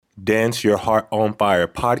Dance Your Heart on Fire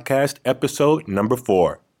podcast, episode number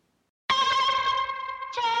 4.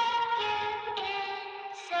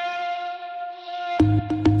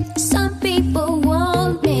 Some people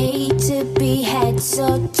want me to be heads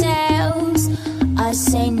or tails. I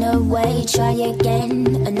say no way, try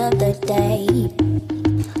again another day.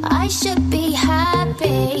 I should be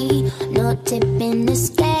happy, not tipping the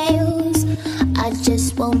scales. I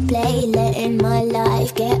just won't play, letting my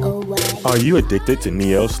life get away. Are you addicted to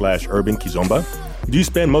neo/urban kizomba? Do you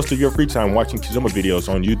spend most of your free time watching kizomba videos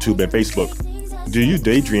on YouTube and Facebook? Do you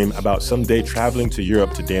daydream about someday traveling to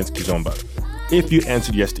Europe to dance kizomba? If you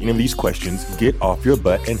answered yes to any of these questions, get off your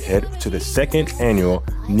butt and head to the 2nd annual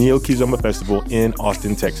Neo Kizomba Festival in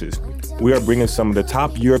Austin, Texas. We are bringing some of the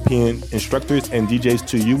top European instructors and DJs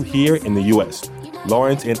to you here in the U.S.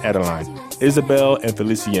 Lawrence and Adeline, Isabel and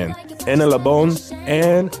Felicien, Anna Labone,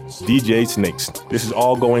 and DJ Snakes. This is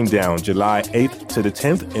all going down July 8th to the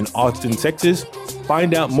 10th in Austin, Texas.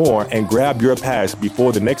 Find out more and grab your pass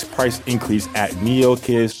before the next price increase at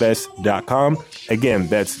neokizfest.com. Again,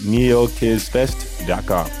 that's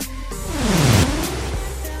neokizfest.com.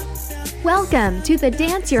 Welcome to the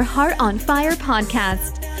Dance Your Heart on Fire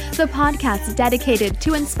podcast, the podcast dedicated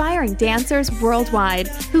to inspiring dancers worldwide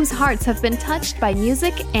whose hearts have been touched by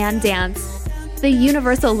music and dance. The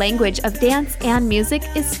universal language of dance and music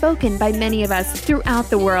is spoken by many of us throughout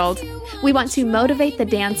the world. We want to motivate the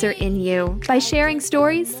dancer in you by sharing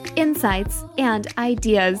stories, insights, and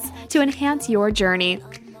ideas to enhance your journey.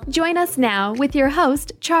 Join us now with your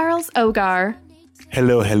host, Charles Ogar.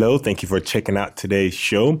 Hello. Thank you for checking out today's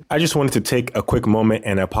show. I just wanted to take a quick moment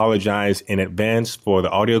and apologize in advance for the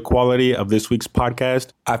audio quality of this week's podcast.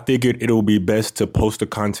 I figured it will be best to post the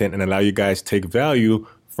content and allow you guys to take value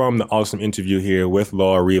from the awesome interview here with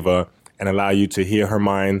Laura Riva and allow you to hear her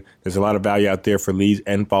mind. There's a lot of value out there for leads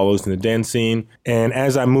and follows in the dance scene. And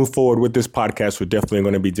as I move forward with this podcast, we're definitely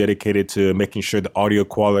going to be dedicated to making sure the audio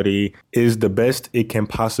quality is the best it can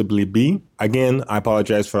possibly be. Again, I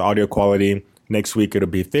apologize for the audio quality. Next week, it'll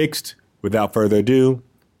be fixed. Without further ado,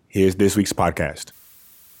 here's this week's podcast.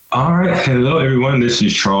 All right. Hello, everyone. This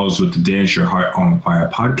is Charles with the Dance Your Heart on Fire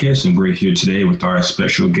podcast, and we're here today with our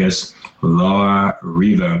special guest, Laura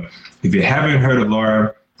Riva. If you haven't heard of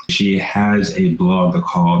Laura, she has a blog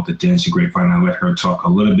called The Dancing Grapevine. I'll let her talk a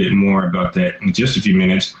little bit more about that in just a few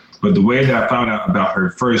minutes. But the way that I found out about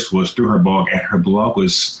her first was through her blog, and her blog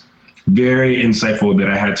was very insightful that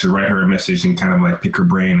I had to write her a message and kind of like pick her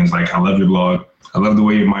brain. It's like, I love your blog. I love the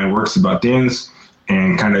way your mind works about dance,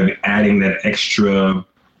 and kind of adding that extra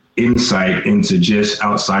insight into just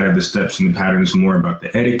outside of the steps and the patterns, more about the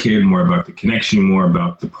etiquette, more about the connection, more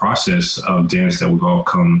about the process of dance that we've all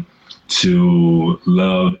come to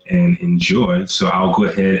love and enjoy. So I'll go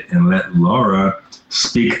ahead and let Laura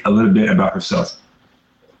speak a little bit about herself.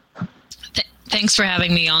 Thanks for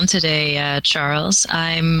having me on today, Charles.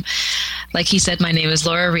 Like he said, my name is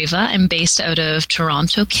Laura Riva. I'm based out of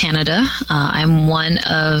Toronto, Canada. I'm one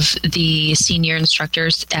of the senior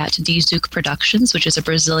instructors at D Zouk Productions, which is a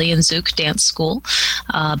Brazilian Zouk dance school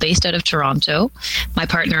based out of Toronto. My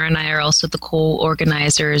partner and I are also the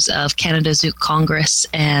co-organizers of Canada Zouk Congress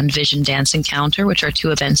and Vision Dance Encounter, which are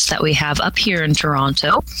 2 events that we have up here in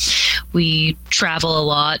Toronto. We travel a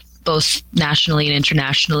lot, both nationally and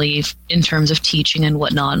internationally, in terms of teaching and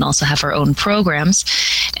whatnot, and also have our own programs.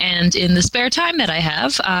 And in the spare time that I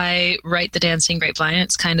have, I write the Dancing Grapevine.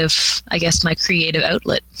 It's kind of, I guess, my creative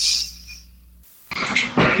outlet.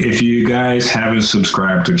 If you guys haven't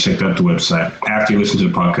subscribed or checked out the website, after you listen to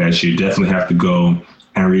the podcast, you definitely have to go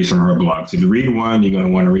and read some of her blogs. If you read one, you're going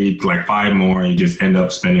to want to read like 5 more, and you just end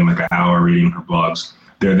up spending like an hour reading her blogs.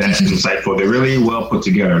 They're that insightful. They're really well put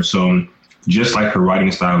together. So just like her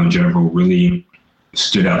writing style in general really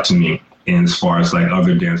stood out to me in as far as like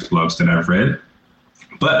other dance blogs that I've read.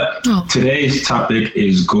 But today's topic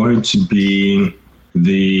is going to be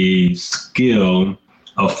the skill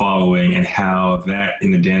of following and how that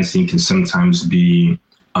in the dancing can sometimes be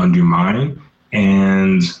undermined.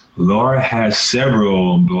 And Laura has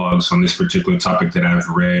several blogs on this particular topic that I've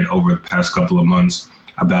read over the past couple of months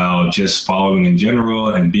about just following in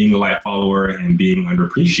general and being a light follower and being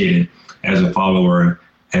underappreciated as a follower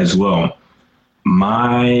as well.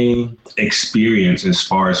 My experience as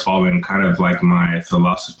far as following, kind of like my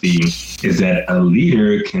philosophy, is that a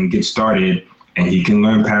leader can get started and he can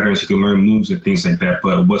learn patterns, he can learn moves and things like that.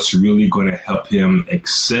 But what's really going to help him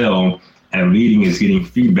excel at leading is getting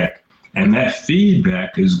feedback. And that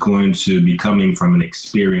feedback is going to be coming from an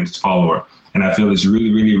experienced follower. And I feel it's really,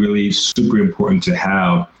 really, really super important to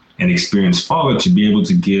have an experienced follower to be able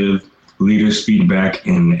to give leaders feedback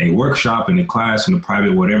in a workshop, in a class, in a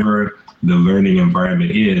private, whatever the learning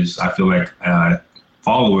environment is, I feel like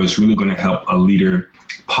follower is really going to help a leader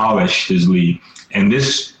polish his lead. And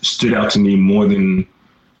this stood out to me more than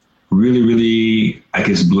really, I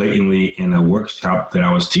guess, blatantly in a workshop that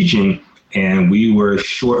I was teaching, and we were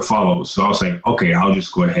short follows. So I was like, okay, I'll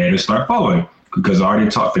just go ahead and start following because I already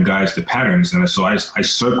taught the guys the patterns. And so I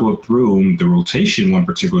circled through the rotation one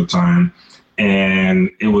particular time, and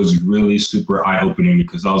it was really super eye-opening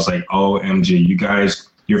because I was like, oh, MJ, you guys,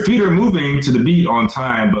 your feet are moving to the beat on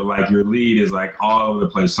time, but like your lead is like all over the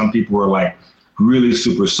place. Some people were like really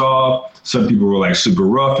super soft. Some people were like super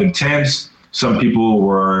rough and tense. Some people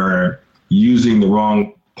were using the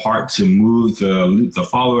wrong part to move the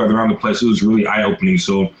follower around the place. It was really eye-opening.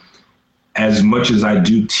 So as much as I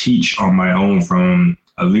do teach on my own from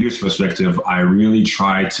a leader's perspective, I really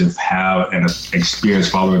try to have an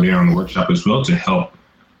experienced follower there on the workshop as well to help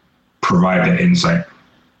provide that insight.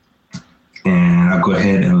 And I'll go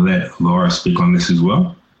ahead and let Laura speak on this as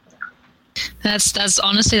well. That's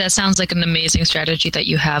honestly, that sounds like an amazing strategy that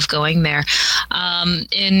you have going there.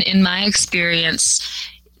 In my experience,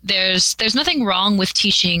 there's nothing wrong with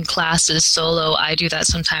teaching classes solo. I do that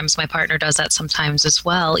sometimes. My partner does that sometimes as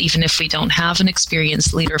well, even if we don't have an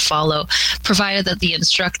experienced leader follow, provided that the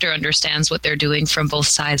instructor understands what they're doing from both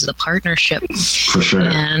sides of the partnership. For sure.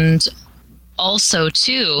 And also,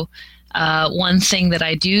 too, one thing that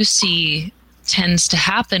I do see tends to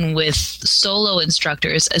happen with solo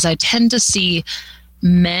instructors is I tend to see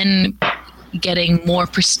men getting more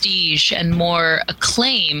prestige and more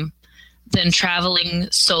acclaim than traveling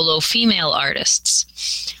solo female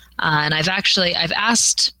artists. And I've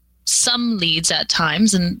asked some leads at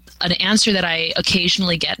times, and an answer that I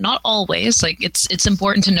occasionally get, not always, like it's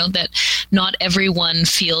important to note that not everyone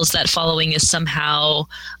feels that following is somehow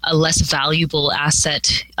a less valuable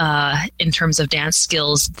asset in terms of dance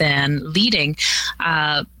skills than leading.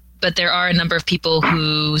 But there are a number of people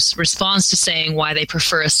whose response to saying why they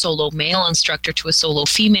prefer a solo male instructor to a solo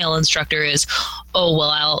female instructor is, oh,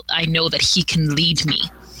 well, I know that he can lead me.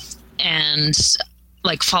 And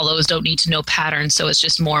like follows don't need to know patterns, so it's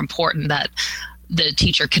just more important that the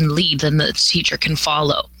teacher can lead than the teacher can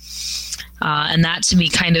follow. And that to me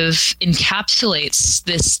kind of encapsulates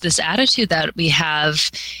this attitude that we have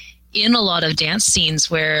in a lot of dance scenes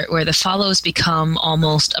where the follows become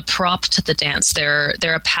almost a prop to the dance. They're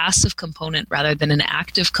a passive component rather than an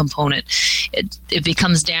active component. It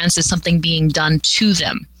becomes dance as something being done to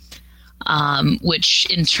them, which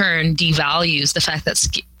in turn devalues the fact that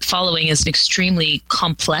following is an extremely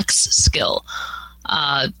complex skill,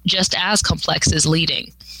 just as complex as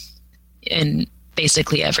leading in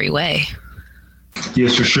basically every way.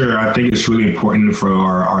 Yes, for sure. I think it's really important for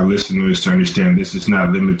our listeners to understand this is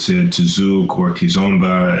not limited to Zouk or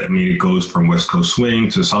Kizomba. I mean, it goes from West Coast swing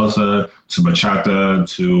to salsa to bachata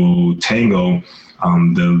to tango.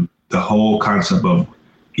 The whole concept of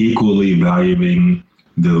equally valuing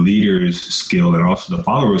the leader's skill and also the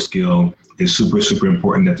follower's skill is super, super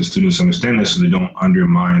important that the students understand this so they don't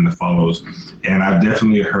undermine the follows. And I've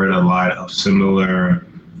definitely heard a lot of similar,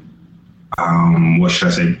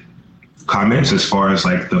 comments as far as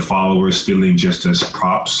like the followers feeling just as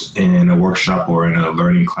props in a workshop or in a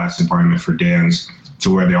learning class environment for dance,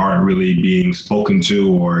 to where they aren't really being spoken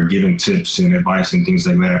to or given tips and advice and things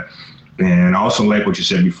like that. And also like what you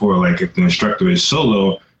said before, like if the instructor is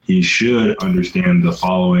solo, he should understand the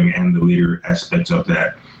following and the leader aspects of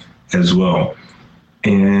that as well.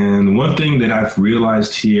 And one thing that I've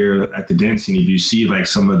realized here at the dance scene, if you see like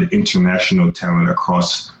some of the international talent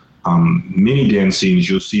across many dance scenes,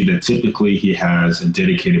 you'll see that typically he has a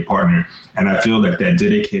dedicated partner. And I feel that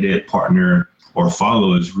dedicated partner or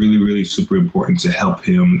follow is really, really super important to help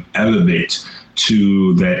him elevate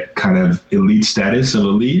to that kind of elite status of a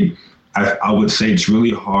lead. I would say it's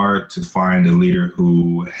really hard to find a leader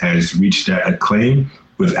who has reached that acclaim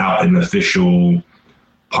without an official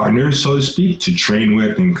partner, so to speak, to train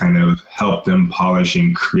with and kind of help them polish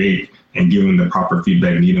and create and give him the proper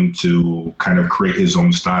feedback, need him to kind of create his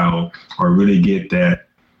own style or really get that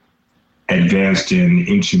advanced and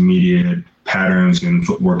intermediate patterns and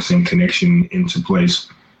footworks and connection into place.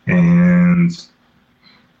 And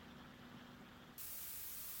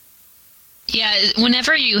yeah,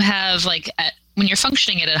 whenever you have when you're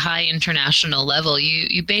functioning at a high international level,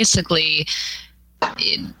 you basically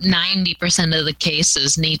 90% of the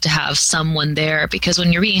cases need to have someone there, because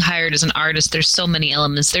when you're being hired as an artist, there's so many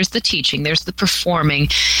elements. There's the teaching, there's the performing,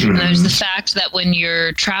 and there's the fact that when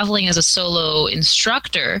you're traveling as a solo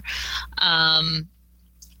instructor,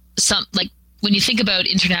 when you think about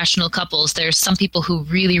international couples, there's some people who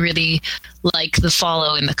really, really like the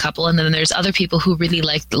follow in the couple, and then there's other people who really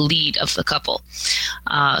like the lead of the couple.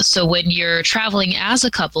 So when you're traveling as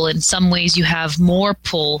a couple, in some ways you have more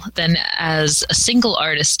pull than as a single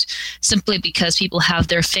artist, simply because people have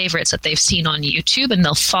their favorites that they've seen on YouTube, and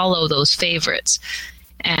they'll follow those favorites.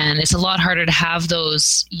 And it's a lot harder to have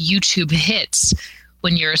those YouTube hits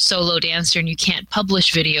when you're a solo dancer and you can't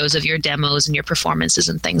publish videos of your demos and your performances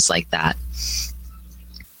and things like that.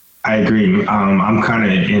 I agree. I'm kind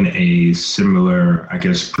of in a similar, I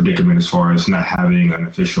guess, predicament as far as not having an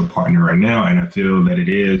official partner right now. And I feel that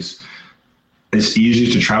it's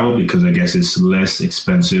easier to travel because I guess it's less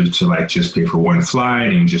expensive to like just pay for one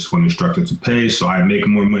flight and just one instructor to pay. So I make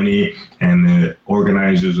more money and the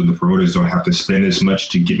organizers or the promoters don't have to spend as much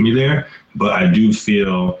to get me there. But I do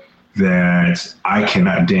feel that I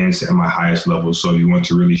cannot dance at my highest level. So if you want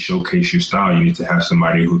to really showcase your style, you need to have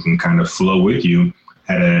somebody who can kind of flow with you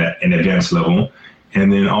at an advanced level.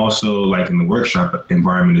 And then also like in the workshop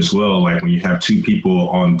environment as well, like when you have two people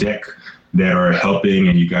on deck that are helping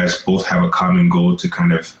and you guys both have a common goal to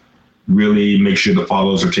kind of really make sure the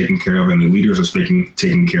followers are taken care of and the leaders are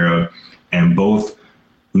taken care of, and both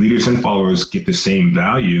leaders and followers get the same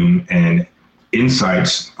value and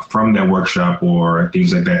insights from that workshop or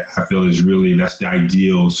things like that, I feel that's the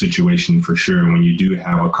ideal situation for sure when you do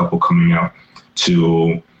have a couple coming out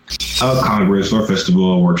to a congress or festival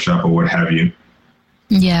or workshop or what have you.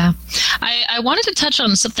 Yeah. I wanted to touch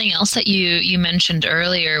on something else that you mentioned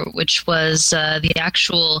earlier, which was the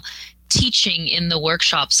actual teaching in the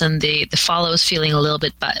workshops and the follows feeling a little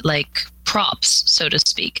bit like props, so to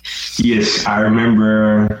speak. Yes, I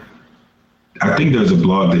remember, I think there's a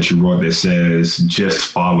blog that you wrote that says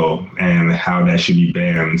just follow and how that should be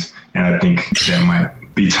banned. And I think that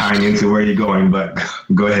might be tying into where you're going, but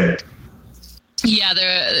go ahead. Yeah,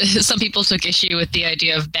 some people took issue with the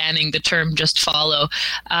idea of banning the term just follow.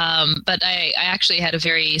 But I actually had a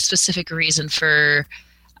very specific reason for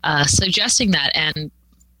suggesting that. And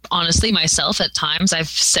honestly, myself, at times, I've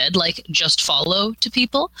said like just follow to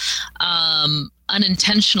people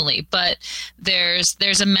unintentionally. But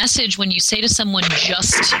there's a message when you say to someone,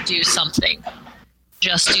 just do something,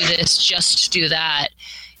 just do this, just do that.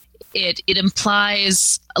 It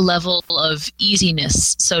implies a level of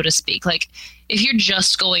easiness, so to speak. Like if you're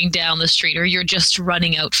just going down the street or you're just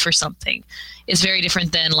running out for something, it's very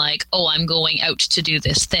different than like, oh, I'm going out to do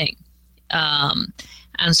this thing. And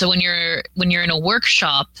so when you're in a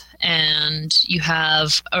workshop and you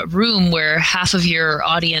have a room where half of your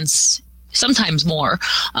audience, sometimes more,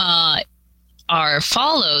 are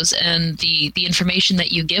follows, and the information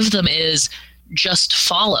that you give them is just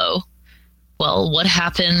follow. Well, what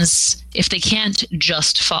happens if they can't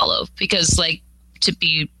just follow? Because, like, to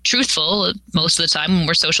be truthful, most of the time when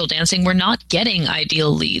we're social dancing, we're not getting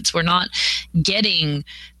ideal leads. We're not getting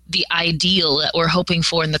the ideal that we're hoping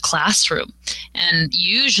for in the classroom. And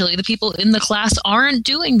usually the people in the class aren't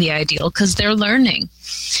doing the ideal because they're learning.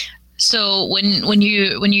 So when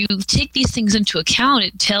you take these things into account,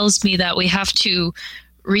 it tells me that we have to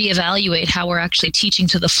reevaluate how we're actually teaching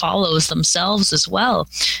to the follows themselves as well.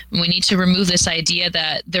 And we need to remove this idea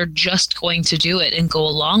that they're just going to do it and go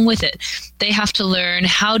along with it. They have to learn,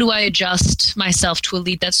 how do I adjust myself to a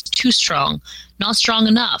lead that's too strong, not strong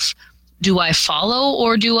enough? Do I follow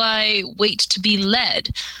or do I wait to be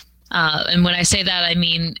led? And when I say that, I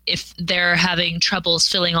mean, if they're having troubles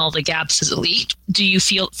filling all the gaps as a lead, do you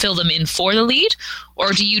fill them in for the lead,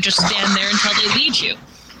 or do you just stand there until they lead you?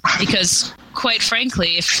 Because quite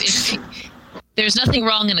frankly, if there's nothing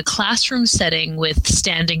wrong in a classroom setting with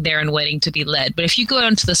standing there and waiting to be led, but if you go out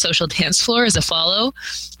onto the social dance floor as a follow,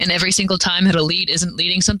 and every single time that a lead isn't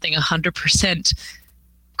leading something 100%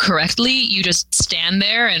 correctly, you just stand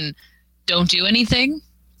there and don't do anything,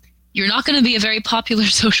 you're not going to be a very popular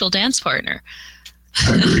social dance partner.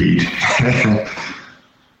 Agreed.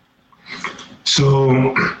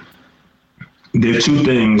 So there are two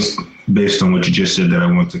things based on what you just said that I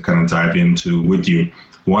want to kind of dive into with you.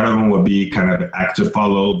 One of them would be kind of an active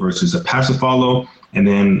follow versus a passive follow. And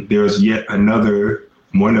then there's yet another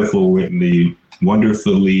wonderfully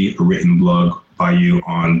written blog by you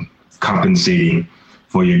on compensating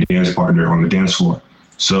for your dance partner on the dance floor.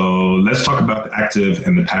 So let's talk about the active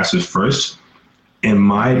and the passive first. In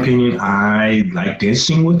my opinion, I like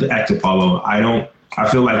dancing with the active follow. I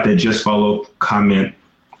feel like that just follow comment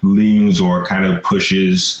leans or kind of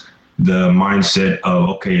pushes the mindset of,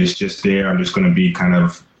 okay, it's just there. I'm just going to be kind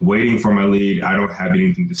of waiting for my lead. I don't have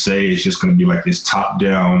anything to say. It's just going to be like this top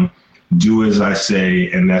down, do as I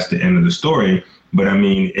say, and that's the end of the story. But I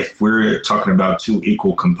mean, if we're talking about two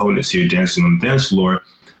equal components here dancing on the dance floor,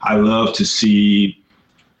 I love to see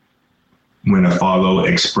when a follow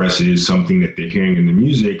expresses something that they're hearing in the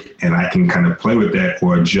music, and I can kind of play with that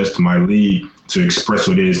or adjust my lead to express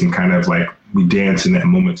what it is, and kind of like we dance in that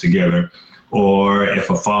moment together. Or if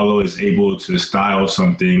a follow is able to style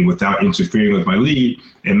something without interfering with my lead,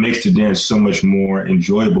 it makes the dance so much more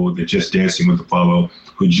enjoyable than just dancing with the follow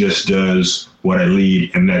who just does what I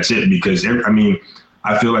lead and that's it. Because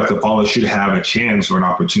I feel like the follow should have a chance or an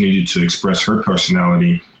opportunity to express her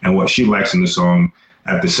personality and what she likes in the song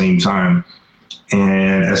at the same time.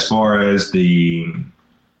 And as far as the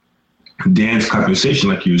dance compensation,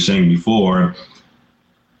 like you were saying before,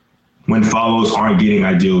 when follows aren't getting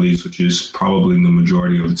ideal leads, which is probably the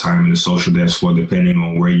majority of the time in the social dance floor, depending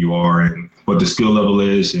on where you are and what the skill level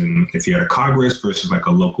is, and if you're at a congress versus like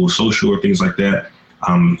a local social or things like that,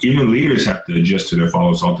 even leaders have to adjust to their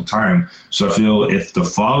follows all the time. So I feel if the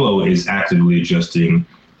follow is actively adjusting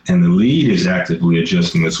and the lead is actively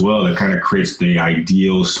adjusting as well, it kind of creates the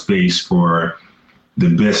ideal space for the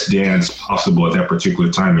best dance possible at that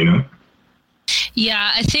particular time, you know?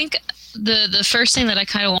 Yeah, I think the first thing that I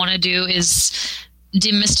kind of want to do is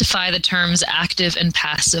demystify the terms active and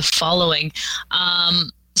passive following.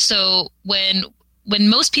 So when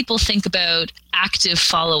most people think about active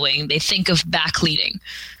following, they think of back leading,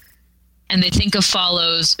 and they think of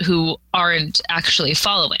follows who aren't actually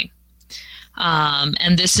following.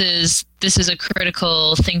 And this is a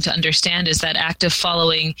critical thing to understand, is that active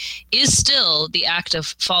following is still the act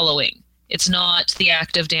of following. It's not the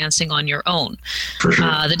act of dancing on your own. For sure.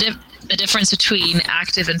 The difference between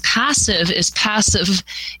active and passive is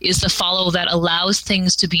the follow that allows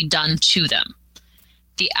things to be done to them.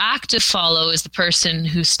 The active follow is the person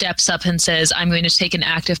who steps up and says, I'm going to take an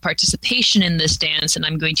active participation in this dance, and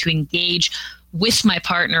I'm going to engage with my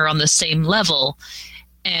partner on the same level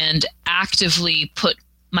and actively put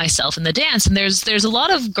myself in the dance. And there's a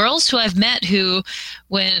lot of girls who I've met who,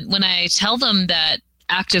 when I tell them that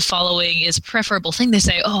active following is a preferable thing, they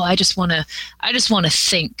say, oh, I just want to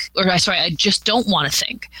think, or sorry, I just don't want to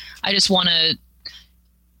think. I just want to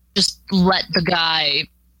just let the guy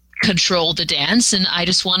control the dance, and I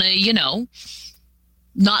just want to,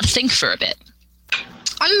 not think for a bit.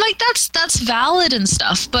 I'm like, that's valid and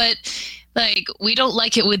stuff, but like, we don't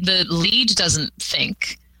like it when the lead doesn't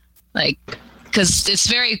think, like, because it's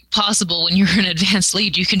very possible when you're an advanced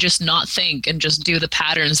lead, you can just not think and just do the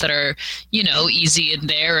patterns that are, easy and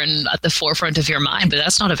there and at the forefront of your mind. But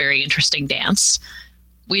that's not a very interesting dance.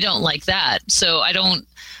 We don't like that. So I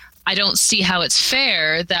don't see how it's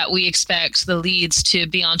fair that we expect the leads to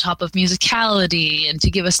be on top of musicality and to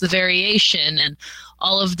give us the variation and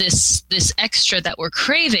all of this extra that we're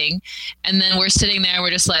craving. And then we're sitting there,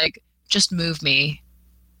 we're just like, just move me.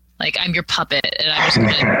 Like, I'm your puppet and I'm just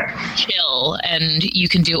going to chill and you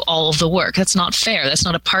can do all of the work. That's not fair. That's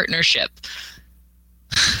not a partnership.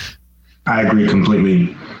 I agree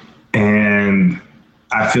completely. And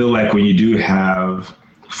I feel like when you do have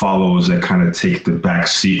follows that kind of take the back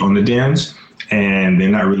seat on the dance and they're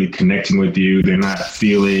not really connecting with you, they're not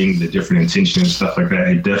feeling the different intention and stuff like that,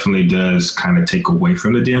 it definitely does kind of take away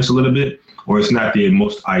from the dance a little bit, or it's not the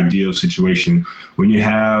most ideal situation. When you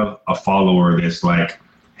have a follower that's like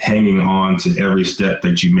hanging on to every step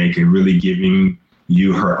that you make and really giving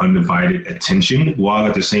you her undivided attention while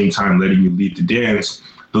at the same time letting you lead the dance,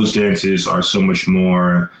 those dances are so much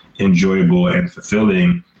more enjoyable and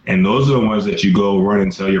fulfilling. And those are the ones that you go run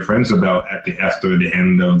and tell your friends about after the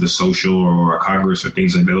end of the social or a congress or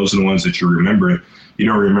things like that. Those are the ones that you remember. You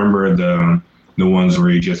don't remember the ones where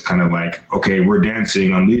you just kind of like, okay, we're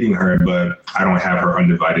dancing, I'm leading her, but I don't have her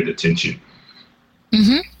undivided attention.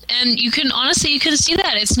 Mm-hmm. And you can see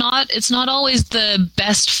that it's not always the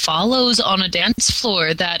best follows on a dance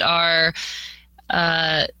floor that are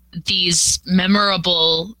these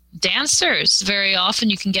memorable dancers. Very often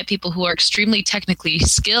you can get people who are extremely technically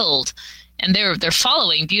skilled and they're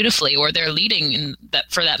following beautifully, or they're leading in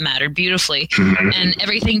that, for that matter, beautifully. Mm-hmm. And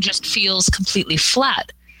everything just feels completely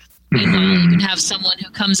flat. Meanwhile, you can have someone who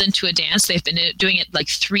comes into a dance, they've been doing it like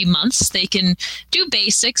 3 months, they can do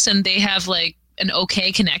basics and they have like an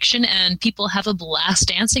okay connection, and people have a blast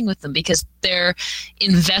dancing with them because they're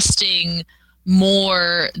investing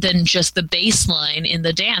more than just the baseline in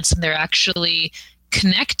the dance, and they're actually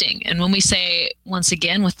connecting. And when we say, once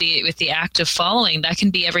again, with the act of following, that can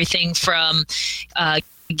be everything from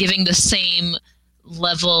giving the same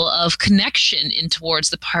level of connection in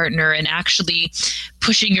towards the partner and actually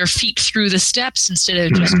pushing your feet through the steps instead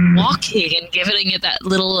of just walking, and giving it that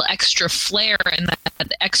little extra flair and that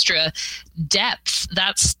extra depth.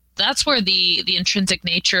 That's where the intrinsic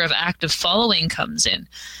nature of active following comes in.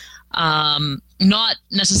 Not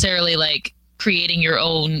necessarily like creating your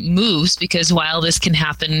own moves, because while this can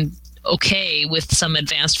happen okay with some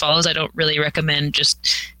advanced follows, I don't really recommend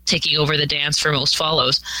just taking over the dance for most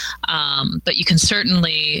follows. But you can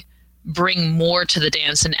certainly bring more to the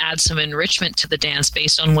dance and add some enrichment to the dance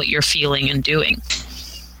based on what you're feeling and doing.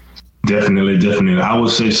 Definitely. I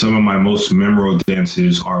would say some of my most memorable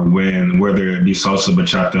dances are when, whether it be salsa,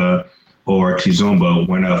 bachata, or kizomba,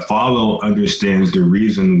 when a follow understands the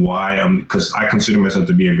reason why because I consider myself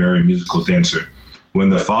to be a very musical dancer. When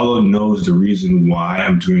the follow knows the reason why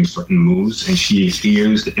I'm doing certain moves, and she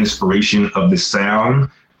hears the inspiration of the sound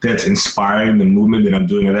that's inspiring the movement that I'm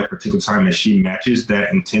doing at that particular time, and she matches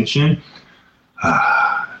that intention,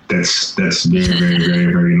 that's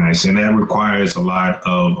very nice. And that requires a lot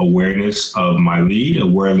of awareness of my lead,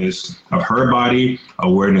 awareness of her body,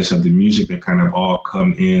 awareness of the music that kind of all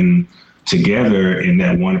come in together in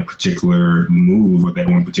that one particular move or that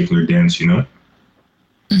one particular dance, you know?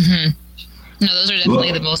 Mm-hmm. No, those are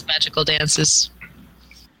definitely the most magical dances.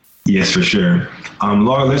 Yes, for sure.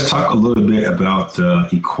 Laura, let's talk a little bit about the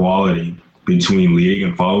equality between leading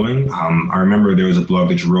and following. I remember there was a blog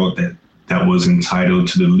that you wrote that was entitled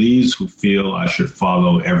 "To the Leads Who Feel I Should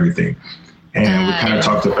Follow Everything." And we kind of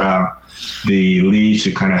talked about the leads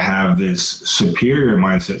should kind of have this superior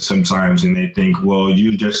mindset sometimes, and they think, well,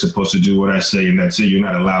 you're just supposed to do what I say and that's it. You're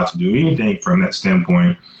not allowed to do anything from that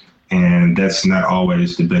standpoint. And that's not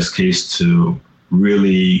always the best case to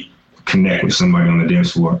really connect with somebody on the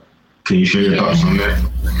dance floor. Can you share your thoughts on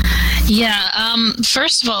that? Yeah.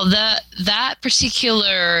 First of all, that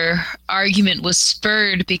particular argument was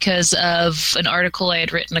spurred because of an article I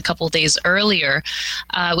had written a couple days earlier,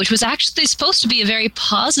 which was actually supposed to be a very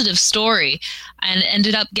positive story and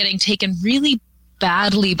ended up getting taken really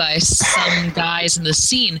badly by some guys in the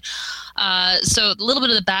scene. So a little bit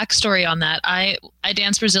of the backstory on that. I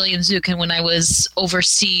dance Brazilian Zouk, and when I was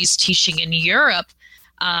overseas teaching in Europe,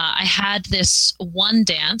 I had this one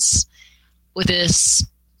dance with this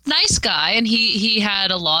nice guy, and he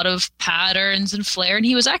had a lot of patterns and flair, and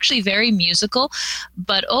he was actually very musical,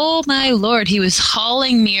 but oh my Lord, he was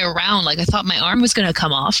hauling me around like I thought my arm was going to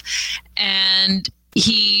come off. And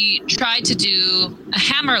he tried to do a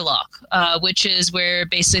hammer lock, which is where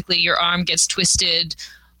basically your arm gets twisted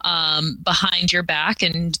behind your back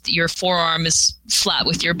and your forearm is flat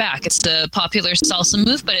with your back. It's the popular salsa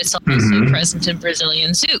move, but it's also present in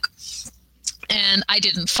Brazilian Zouk. And I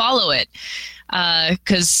didn't follow it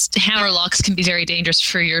because hammer locks can be very dangerous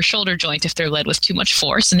for your shoulder joint if they're led with too much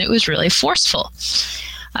force, and it was really forceful.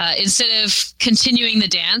 Instead of continuing the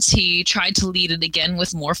dance, he tried to lead it again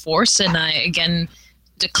with more force, and I again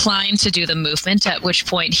declined to do the movement, at which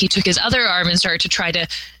point he took his other arm and started to try to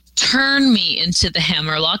turn me into the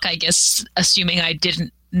hammer lock, I guess assuming I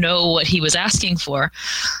didn't know what he was asking for,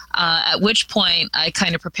 at which point I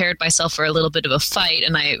kind of prepared myself for a little bit of a fight,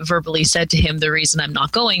 and I verbally said to him, the reason I'm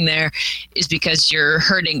not going there is because you're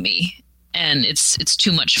hurting me and it's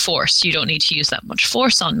too much force. You don't need to use that much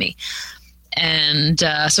force on me. And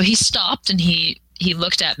so he stopped and he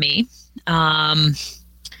looked at me.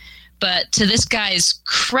 But to this guy's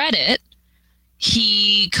credit,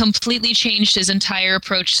 he completely changed his entire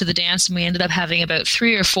approach to the dance, and we ended up having about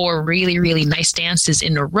 3 or 4 really, really nice dances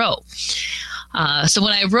in a row. So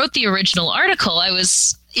when I wrote the original article, I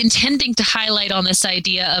was intending to highlight on this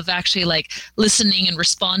idea of actually like listening and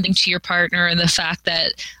responding to your partner, and the fact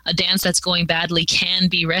that a dance that's going badly can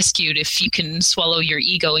be rescued if you can swallow your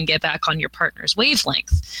ego and get back on your partner's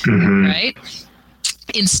wavelength, right?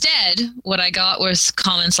 Instead, what I got was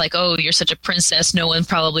comments like, oh, you're such a princess. No one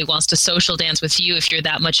probably wants to social dance with you if you're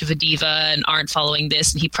that much of a diva and aren't following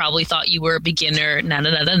this. And he probably thought you were a beginner.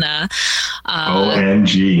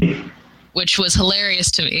 OMG. Which was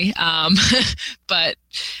hilarious to me. But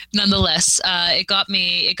nonetheless, it got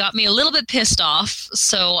me a little bit pissed off.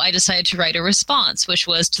 So I decided to write a response, which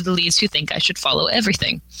was to the leads who think I should follow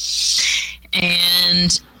everything.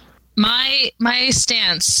 And my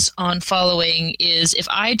stance on following is, if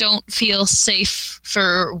I don't feel safe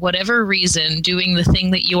for whatever reason doing the thing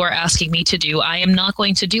that you are asking me to do, I am not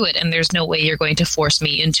going to do it, and there's no way you're going to force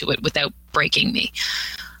me into it without breaking me.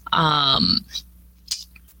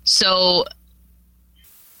 So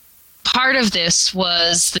part of this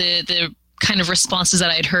was the kind of responses that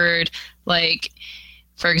I'd heard, like,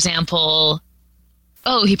 for example,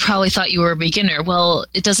 oh, he probably thought you were a beginner. Well,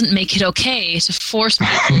 it doesn't make it okay to force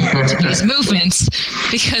people into these movements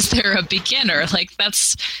because they're a beginner. Like,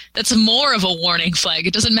 that's more of a warning flag.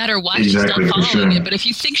 It doesn't matter why she's not following it, but if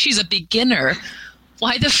you think she's a beginner,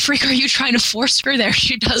 why the frick are you trying to force her there?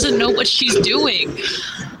 She doesn't know what she's doing.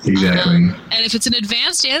 Exactly. And if it's an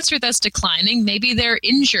advanced dancer that's declining, maybe they're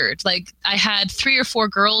injured. Like, I had 3 or 4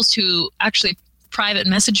 girls who actually private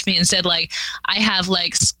messaged me and said, like, I have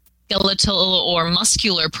like skeletal or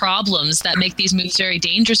muscular problems that make these moves very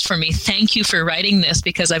dangerous for me. Thank you for writing this,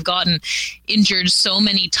 because I've gotten injured so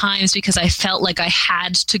many times because I felt like I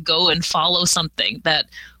had to go and follow something that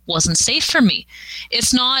wasn't safe for me.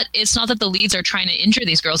 It's not that the leads are trying to injure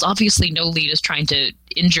these girls. Obviously no lead is trying to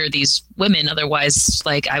injure these women, otherwise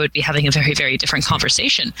like I would be having a very, very different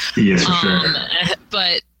conversation. Yes, for sure.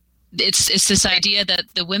 But it's this idea that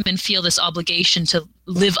the women feel this obligation to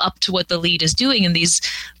live up to what the lead is doing, and these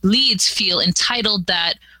leads feel entitled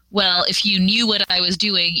that, well, if you knew what I was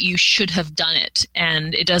doing, you should have done it,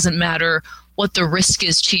 and it doesn't matter what the risk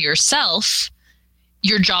is to yourself.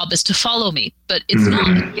 Your job is to follow me. But it's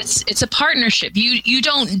not. It's a partnership. You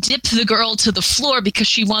don't dip the girl to the floor because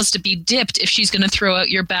she wants to be dipped if she's going to throw out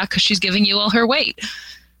your back because she's giving you all her weight.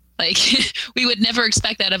 Like, we would never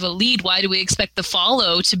expect that of a lead. Why do we expect the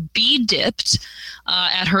follow to be dipped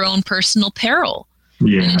at her own personal peril?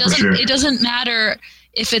 Yeah, and for sure. It doesn't matter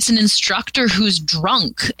if it's an instructor who's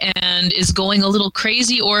drunk and is going a little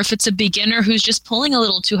crazy, or if it's a beginner who's just pulling a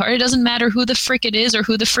little too hard. It doesn't matter who the frick it is or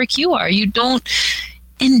who the frick you are. You don't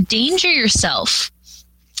endanger yourself.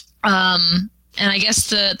 And I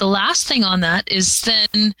guess the last thing on that is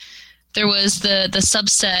then there was the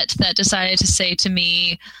subset that decided to say to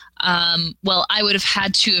me, well, I would have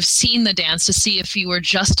had to have seen the dance to see if you were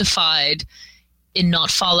justified in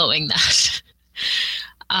not following that.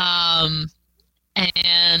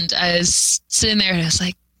 And I was sitting there and I was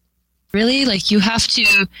like, really? Like, you have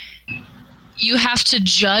to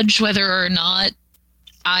judge whether or not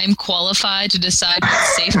I'm qualified to decide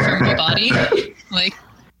what's safe for my body? Like,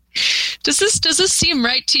 does this seem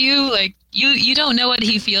right to you? Like, you don't know what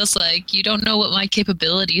he feels like. You don't know what my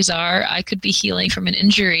capabilities are. I could be healing from an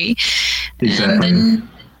injury. Exactly. And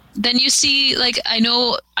then you see, like, I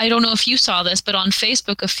don't know if you saw this, but on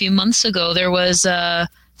Facebook a few months ago, there was I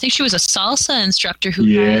think she was a salsa instructor who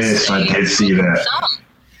yes, I did see that.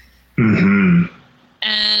 Mm-hmm.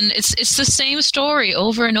 And it's the same story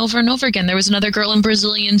over and over and over again. There was another girl in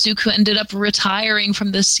Brazilian Zouk who ended up retiring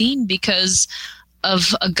from the scene because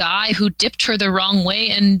of a guy who dipped her the wrong way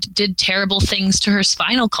and did terrible things to her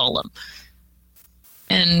spinal column.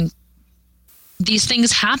 And these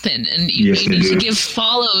things happen, and you need to give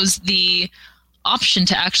follows the option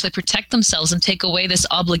to actually protect themselves and take away this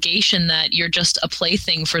obligation that you're just a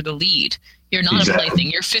plaything for the lead. You're not a plaything.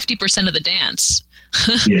 You're 50% of the dance.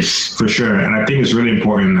 Yes, for sure. And I think it's really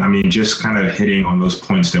important. I mean, just kind of hitting on those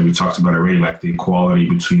points that we talked about already, like the equality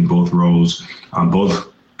between both roles, both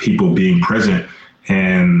people being present.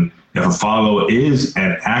 And if a follow is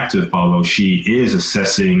an active follow, she is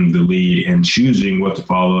assessing the lead and choosing what to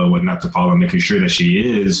follow and what not to follow, making sure that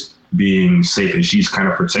she is being safe and she's kind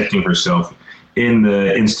of protecting herself in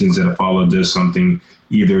the instance that a follow does something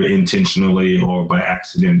either intentionally or by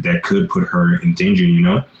accident that could put her in danger, you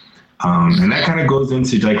know? And that kind of goes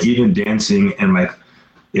into like even dancing, and like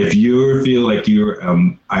if you feel like you're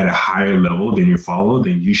at a higher level than your follow,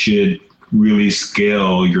 then you should really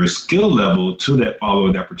scale your skill level to that follow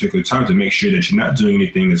at that particular time to make sure that you're not doing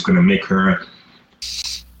anything that's going to make her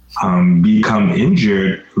become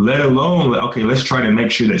injured, let alone, okay, let's try to make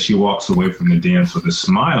sure that she walks away from the dance with a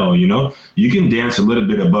smile. You know, you can dance a little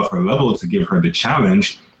bit above her level to give her the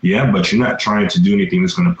challenge. Yeah, but you're not trying to do anything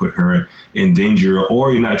that's going to put her in danger,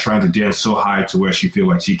 or you're not trying to dance so high to where she feels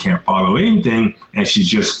like she can't follow anything and she's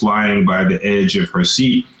just flying by the edge of her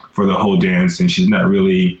seat for the whole dance and she's not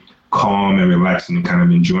really calm and relaxing and kind of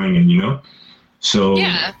enjoying it, you know? So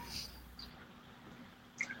yeah.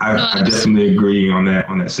 I definitely agree on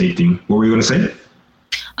that safety. What were you going to say?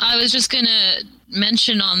 I was just going to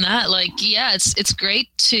mention on that, like, yeah, it's great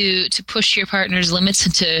to push your partner's limits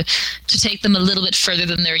and to take them a little bit further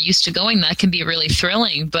than they're used to going. That can be really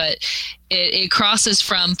thrilling, but it crosses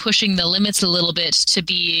from pushing the limits a little bit to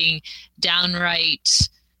being downright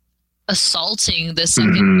assaulting the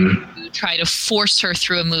second you try to force her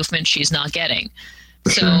through a movement she's not getting.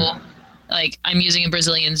 So like, I'm using a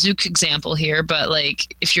Brazilian Zouk example here, but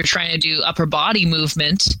like if you're trying to do upper body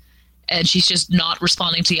movement and she's just not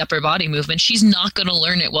responding to the upper body movement, she's not going to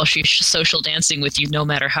learn it while she's social dancing with you, no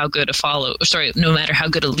matter how good no matter how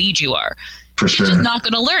good a lead you are. For sure. She's just not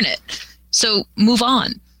going to learn it. So move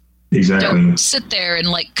on. Exactly. Don't sit there and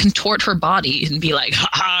like contort her body and be like, "Ha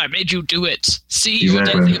ha! I made you do it. See, you're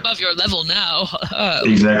dancing above your level now."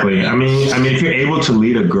 Exactly. I mean, if you're able to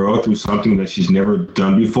lead a girl through something that she's never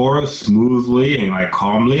done before, smoothly and like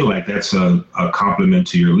calmly, like that's a compliment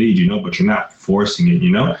to your lead, but you're not forcing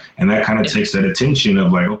it, and that kind of takes that attention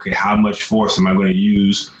of like, okay, how much force am I going to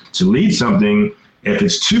use to lead something? If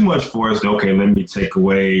it's too much force, okay, let me take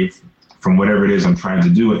away from whatever it is I'm trying to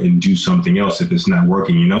do and do something else if it's not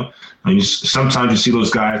working, sometimes you see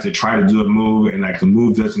those guys that try to do a move and like the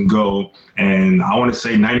move doesn't go. And I want to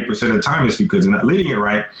say 90% of the time it's because they're not leading it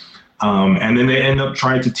right. And then they end up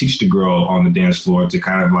trying to teach the girl on the dance floor to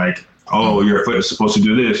kind of like, oh, you're supposed to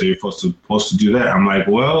do this or you're supposed to do that. I'm like,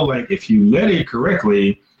 well, like if you let it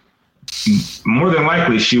correctly, more than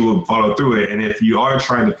likely she will follow through it. And if you are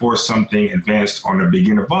trying to force something advanced on a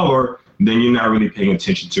beginner follower, then you're not really paying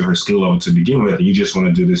attention to her skill level to begin with. You just want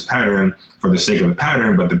to do this pattern for the sake of the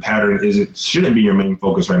pattern, but the pattern shouldn't be your main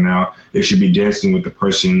focus right now. It should be dancing with the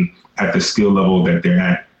person at the skill level that they're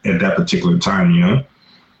at that particular time,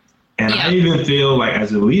 And I even feel like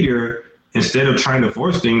as a leader, instead of trying to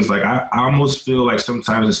force things, like I almost feel like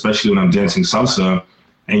sometimes, especially when I'm dancing salsa,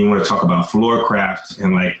 and you want to talk about floor craft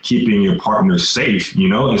and like keeping your partner safe,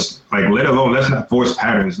 it's like, let alone, let's not force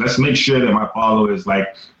patterns. Let's make sure that my follower is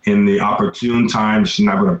like in the opportune time. She's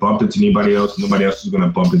not going to bump into anybody else. Nobody else is going to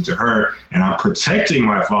bump into her. And I'm protecting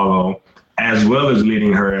my follow as well as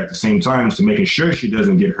leading her at the same time. So making sure she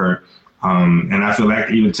doesn't get hurt. And I feel like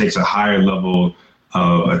it even takes a higher level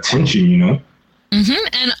of attention, Mm-hmm.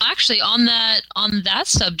 And actually on that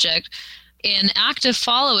subject, an active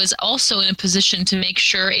follow is also in a position to make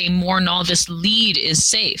sure a more novice lead is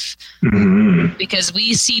safe. Mm-hmm. Because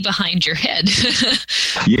we see behind your head.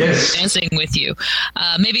 Yes. Dancing with you.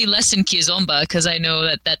 Maybe less in Kizomba, because I know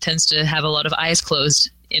that tends to have a lot of eyes closed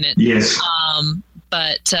in it. Yes.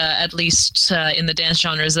 But at least in the dance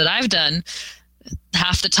genres that I've done,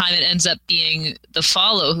 half the time it ends up being the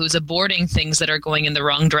follow who's aborting things that are going in the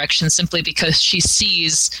wrong direction simply because she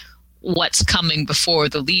sees what's coming before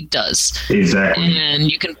the lead does. Exactly.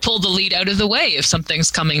 And you can pull the lead out of the way if something's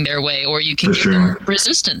coming their way, or you can give them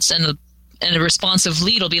resistance, and a responsive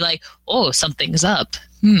lead will be like, oh, something's up.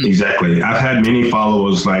 Exactly. I've had many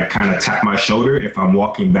followers like kind of tap my shoulder if I'm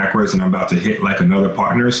walking backwards and I'm about to hit like another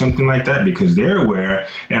partner or something like that, because they're aware.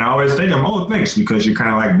 And I always think, oh, thanks, because you're kind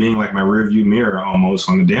of like being like my rear view mirror almost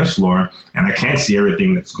on the dance floor, and I can't see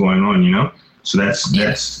everything that's going on, So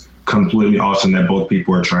that's completely awesome that both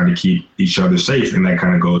people are trying to keep each other safe. And that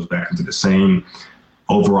kind of goes back into the same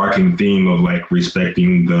overarching theme of like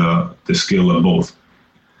respecting the skill of both.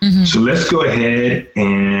 Mm-hmm. So let's go ahead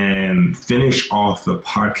and finish off the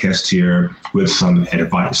podcast here with some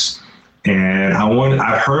advice. And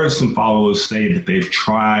I've heard some followers say that they've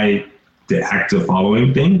tried the active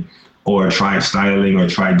following thing, or tried styling, or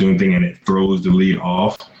tried doing thing, and it throws the lead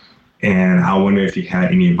off. And I wonder if you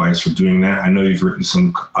had any advice for doing that. I know you've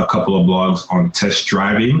written a couple of blogs on test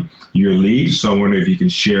driving your lead. So I wonder if you can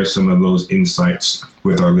share some of those insights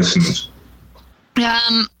with our listeners.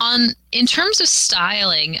 In terms of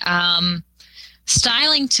styling,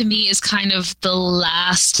 styling to me is kind of the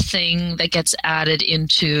last thing that gets added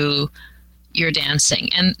into your dancing.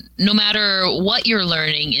 And no matter what you're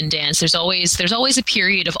learning in dance, there's always a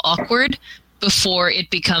period of awkward before it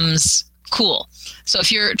becomes cool. So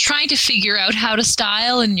if you're trying to figure out how to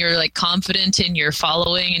style and you're like confident in your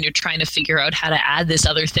following and you're trying to figure out how to add this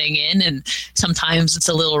other thing in, and sometimes it's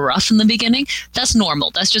a little rough in the beginning, that's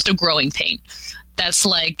normal. That's just a growing pain. That's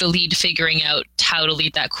like the lead figuring out how to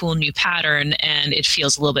lead that cool new pattern, and it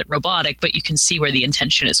feels a little bit robotic, but you can see where the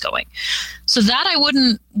intention is going. So that I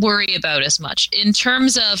wouldn't worry about as much. In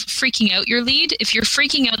terms of freaking out your lead, if you're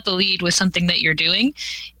freaking out the lead with something that you're doing,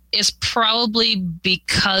 is probably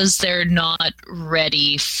because they're not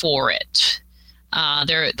ready for it.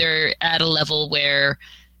 They're at a level where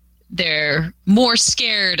they're more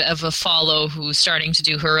scared of a follow who's starting to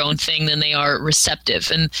do her own thing than they are receptive.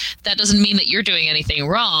 And that doesn't mean that you're doing anything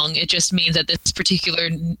wrong. It just means that this particular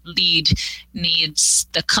lead needs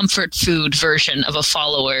the comfort food version of a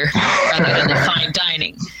follower rather than the fine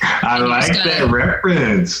dining. I like that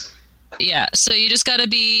reference. Yeah, so you just gotta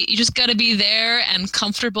be there and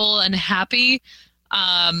comfortable and happy.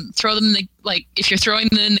 Throw them if you're throwing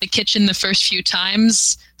them in the kitchen the first few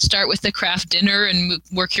times, start with the craft dinner and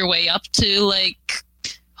work your way up to like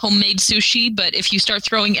homemade sushi. But if you start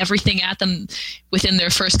throwing everything at them within their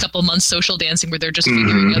first couple months social dancing, where they're just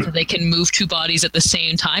figuring out that they can move two bodies at the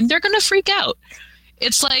same time, they're gonna freak out.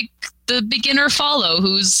 It's like the beginner follow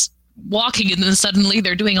who's walking, and then suddenly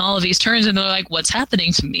they're doing all of these turns, and they're like, what's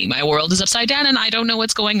happening to me? My world is upside down and I don't know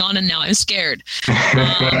what's going on, and now I'm scared.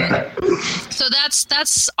 So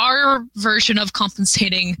that's our version of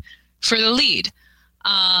compensating for the lead.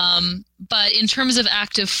 But in terms of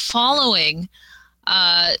active following,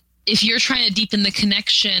 if you're trying to deepen the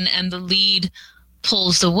connection and the lead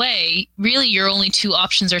pulls away, really your only two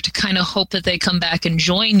options are to kind of hope that they come back and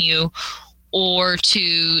join you, or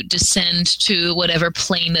to descend to whatever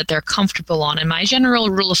plane that they're comfortable on. And my general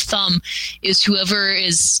rule of thumb is whoever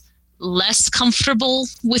is less comfortable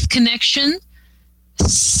with connection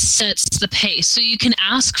sets the pace. So you can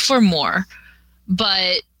ask for more,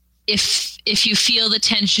 but if you feel the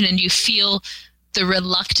tension and you feel the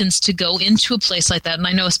reluctance to go into a place like that, and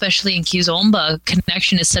I know especially in Kizomba,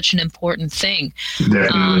 connection is such an important thing.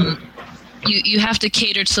 Definitely. You have to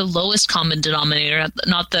cater to the lowest common denominator,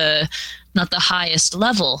 not the highest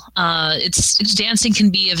level. It's dancing can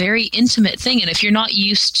be a very intimate thing, and if you're not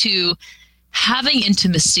used to having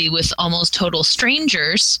intimacy with almost total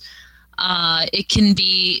strangers, it can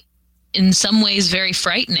be in some ways very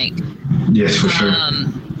frightening. Yes, for sure.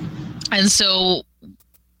 And so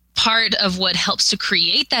part of what helps to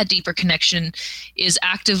create that deeper connection is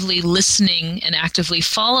actively listening and actively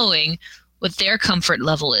following what their comfort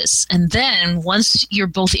level is. And then once you're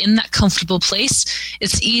both in that comfortable place,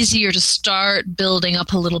 it's easier to start building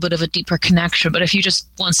up a little bit of a deeper connection. But if you just,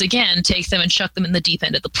 once again, take them and chuck them in the deep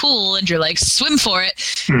end of the pool and you're like, swim for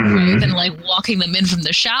it, rather than like walking them in from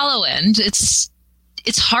the shallow end, it's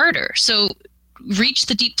harder. So reach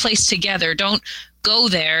the deep place together. Don't go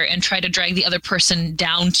there and try to drag the other person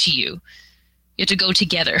down to you. You have to go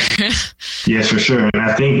together. Yes, for sure. And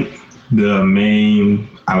I think the main,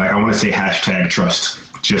 I want to say #trust,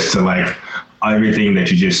 just to like everything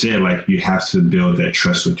that you just said, like you have to build that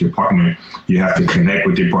trust with your partner. You have to connect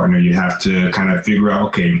with your partner. You have to kind of figure out,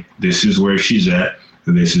 okay, this is where she's at.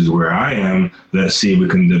 This is where I am. Let's see if we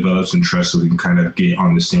can develop some trust so we can kind of get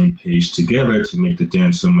on the same page together to make the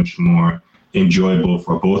dance so much more enjoyable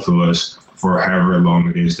for both of us for however long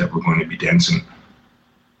it is that we're going to be dancing.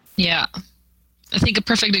 Yeah. I think a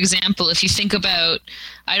perfect example, if you think about,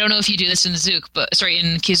 I don't know if you do this in Zouk,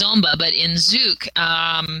 in Kizomba, but in Zouk,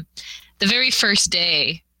 the very first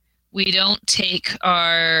day, we don't take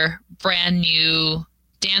our brand new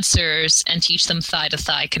dancers and teach them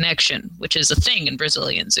thigh-to-thigh connection, which is a thing in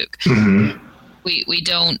Brazilian Zouk. Mm-hmm. We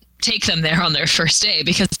don't take them there on their first day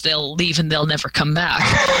because they'll leave and they'll never come back.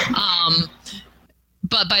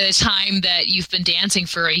 But by the time that you've been dancing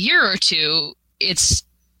for a year or two, it's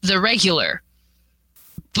the regular.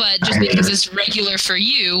 But just because it's regular for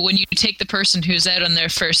you, when you take the person who's out on their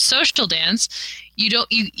first social dance, you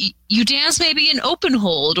dance maybe an open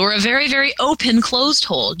hold or a very, very open closed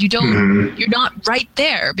hold. You're not right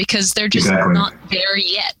there because they're just not there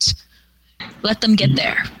yet. Let them get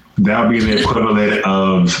there. That'll be the equivalent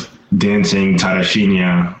of dancing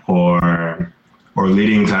Tarashinha or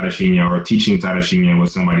leading Tarashinha or teaching Tarashinha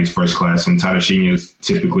with somebody's first class. And Tarashinha is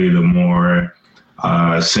typically the more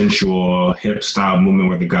sensual hip style movement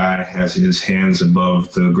where the guy has his hands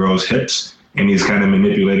above the girl's hips and he's kind of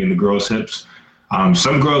manipulating the girl's hips.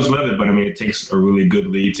 Some girls love it, but I mean, it takes a really good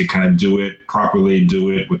lead to kind of do it properly,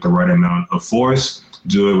 do it with the right amount of force,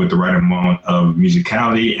 do it with the right amount of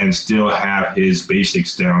musicality, and still have his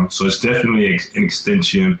basics down. So it's definitely an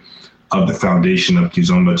extension of the foundation of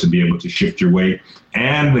Kizomba to be able to shift your weight.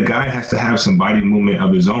 And the guy has to have some body movement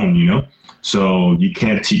of his own, you know? So you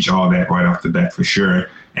can't teach all that right off the bat for sure.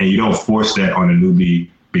 And you don't force that on a newbie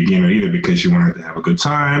beginner either because you want her to have a good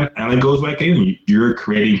time. And it goes back in. You're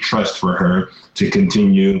creating trust for her to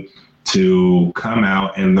continue to come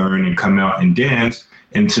out and learn and come out and dance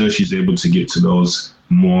until she's able to get to those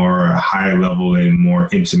more high level and more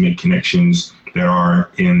intimate connections that are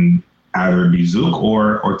in either Zouk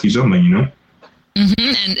or Kizomba, you know?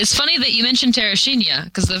 Mm-hmm. And it's funny that you mentioned Tarashinha,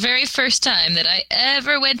 because the very first time that I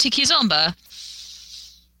ever went to Kizomba,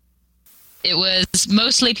 it was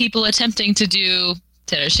mostly people attempting to do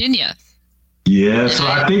Tarashinha. Yeah, so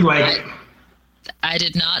I think I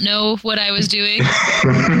did not know what I was doing,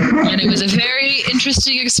 and it was a very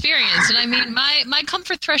interesting experience. And I mean, my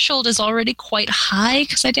comfort threshold is already quite high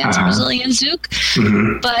because I dance Brazilian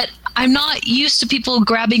Zouk, but I'm not used to people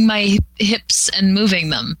grabbing my hips and moving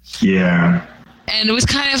them. Yeah. And it was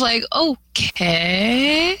kind of like,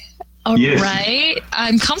 okay, all right,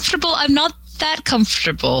 I'm comfortable. I'm not that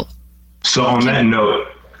comfortable. So on that note,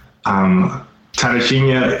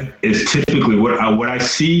 Tarashinha is typically what I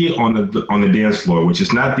see on the dance floor, which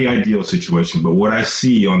is not the ideal situation, but what I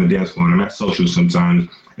see on the dance floor, and I'm at social sometimes,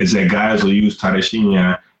 is that guys will use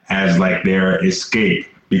Tarashinha as like their escape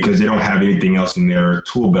because they don't have anything else in their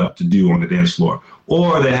tool belt to do on the dance floor.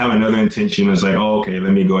 Or they have another intention. It's like, oh, okay,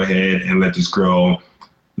 let me go ahead and let this girl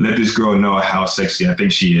know how sexy I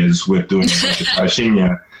think she is with doing a bunch of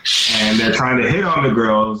Tashinya. And they're trying to hit on the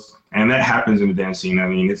girls. And that happens in the dance scene. I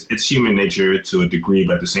mean, it's human nature to a degree,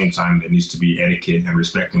 but at the same time, there needs to be etiquette and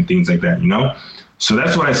respect and things like that, you know? So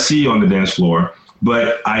that's what I see on the dance floor.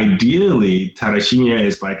 But ideally, Tarashinya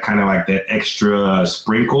is like kind of like that extra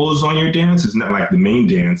sprinkles on your dance. It's not like the main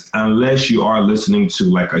dance, unless you are listening to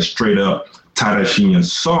like a straight up Tarashinya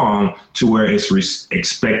song to where it's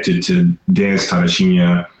expected to dance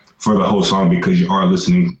Tarashinya for the whole song because you are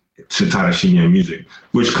listening to Tarashinya music,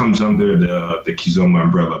 which comes under the Kizomba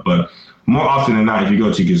umbrella. But more often than not, if you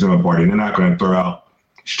go to a Kizomba party, they're not going to throw out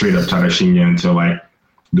straight up Tarashinya until like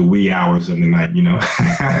the wee hours of the night, you know?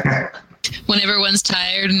 When everyone's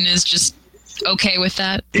tired and is just okay with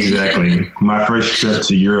that. Exactly. My first trip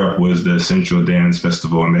to Europe was the Central Dance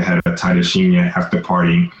Festival, and they had a Tarashinya after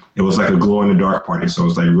party. It was like a glow in the dark party, so it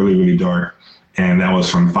was like really, really dark. And that was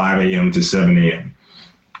from 5 a.m. to 7 a.m.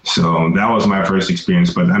 So that was my first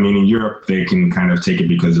experience. But I mean, in Europe, they can kind of take it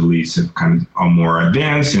because the elites have kind of are more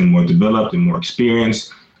advanced and more developed and more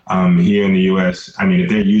experienced. Here in the U.S., I mean, if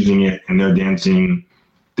they're using it and they're dancing,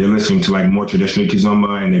 they're listening to like more traditional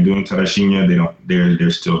Kizomba and they're doing Tarashinya,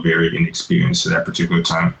 they're still very inexperienced at that particular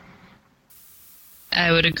time.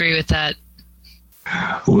 I would agree with that.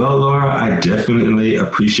 Well, Laura, I definitely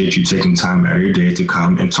appreciate you taking time out of your day to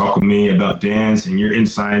come and talk with me about dance and your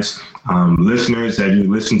insights. Listeners, as you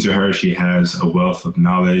listen to her, she has a wealth of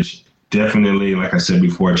knowledge. Definitely, like I said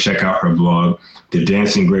before, check out her blog, The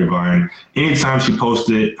Dancing Grapevine. Anytime she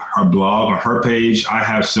posted her blog on her page, I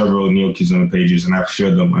have several Neo Kizomba pages, and I've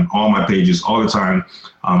shared them on all my pages all the time.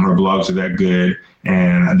 Her blogs are that good,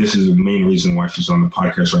 and this is the main reason why she's on the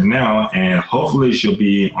podcast right now. And hopefully she'll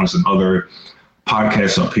be on some other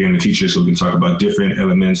podcasts up here in the future so we can talk about different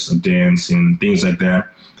elements of dance and things like that.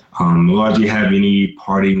 Laura, do you have any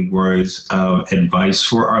parting words of advice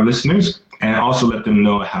for our listeners? And also let them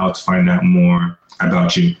know how to find out more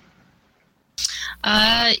about you.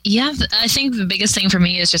 Yeah, I think the biggest thing for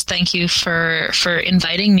me is just thank you for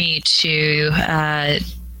inviting me to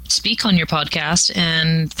speak on your podcast,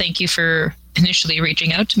 and thank you for initially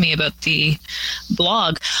reaching out to me about the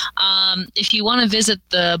blog. If you want to visit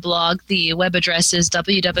the blog, the web address is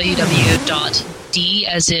www.d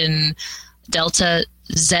as in Delta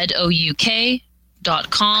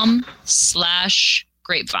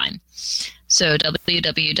zouk.com/grapevine. So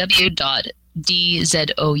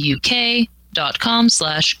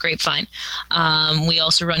www.dzouk.com/grapevine. We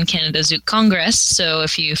also run Canada Zouk Congress, so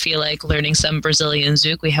if you feel like learning some Brazilian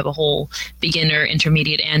Zouk, we have a whole beginner,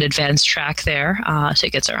 intermediate, and advanced track there.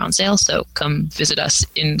 Tickets are on sale, so come visit us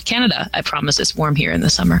in Canada. I promise it's warm here in the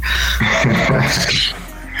summer.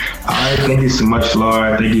 All right, thank you so much,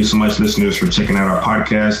 Laura. Thank you so much, listeners, for checking out our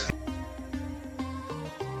podcast.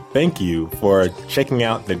 Thank you for checking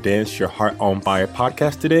out the Dance Your Heart on Fire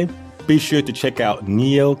podcast today. Be sure to check out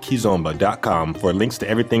neokizomba.com for links to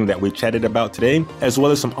everything that we chatted about today, as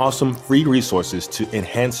well as some awesome free resources to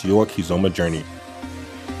enhance your Kizomba journey.